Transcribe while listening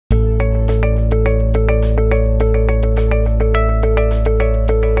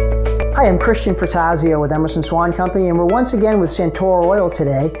Hi, I'm Christian Fratazio with Emerson Swan Company, and we're once again with Santora Oil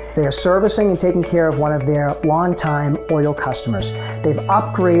today. They are servicing and taking care of one of their longtime oil customers. They've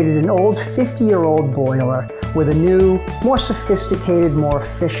upgraded an old 50-year-old boiler with a new, more sophisticated, more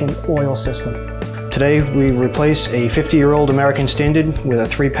efficient oil system. Today we replace a 50-year-old American Standard with a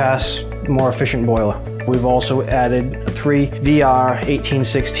 3-pass, more efficient boiler. We've also added 3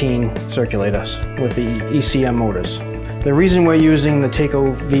 VR1816 circulators with the ECM motors. The reason we're using the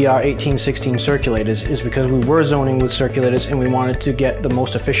Taco VR1816 circulators is because we were zoning with circulators and we wanted to get the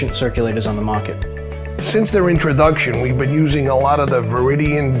most efficient circulators on the market. Since their introduction, we've been using a lot of the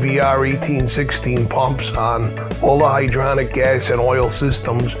Viridian VR1816 pumps on all the hydronic gas and oil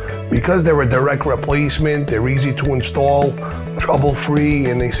systems because they're a direct replacement, they're easy to install, trouble-free,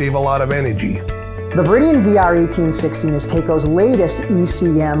 and they save a lot of energy. The Viridian VR1816 is Taco's latest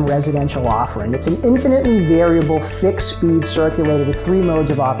ECM residential offering. It's an infinitely variable fixed-speed circulator with 3 modes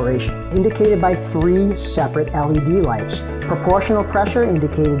of operation, indicated by 3 separate LED lights. Proportional pressure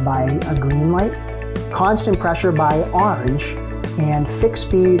indicated by a green light, constant pressure by orange, and fixed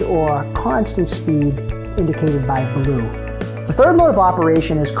speed or constant speed indicated by blue. The third mode of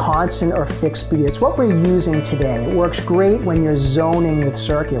operation is constant or fixed speed. It's what we're using today. It works great when you're zoning with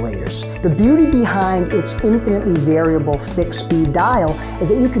circulators. The beauty behind its infinitely variable fixed speed dial is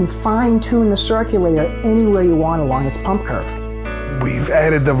that you can fine-tune the circulator anywhere you want along its pump curve. We've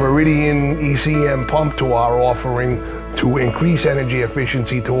added the Viridian ECM pump to our offering to increase energy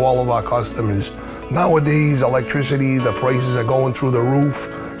efficiency to all of our customers. Nowadays, electricity, the prices are going through the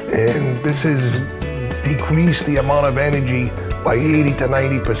roof, and this has decreased the amount of energy by 80 to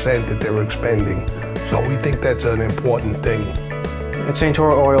 90% that they're expending. So we think that's an important thing. At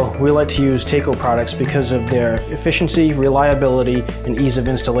Santora Oil, we like to use Taco products because of their efficiency, reliability, and ease of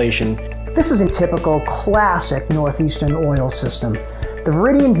installation. This is a typical classic Northeastern oil system. The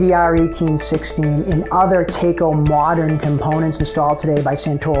Viridian VR1816 and other Taco modern components installed today by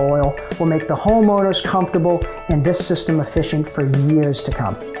Santora Oil will make the homeowners comfortable and this system efficient for years to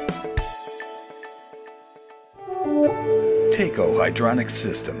come. Taco Hydronic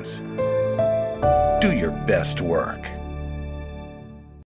Systems. Do your best work.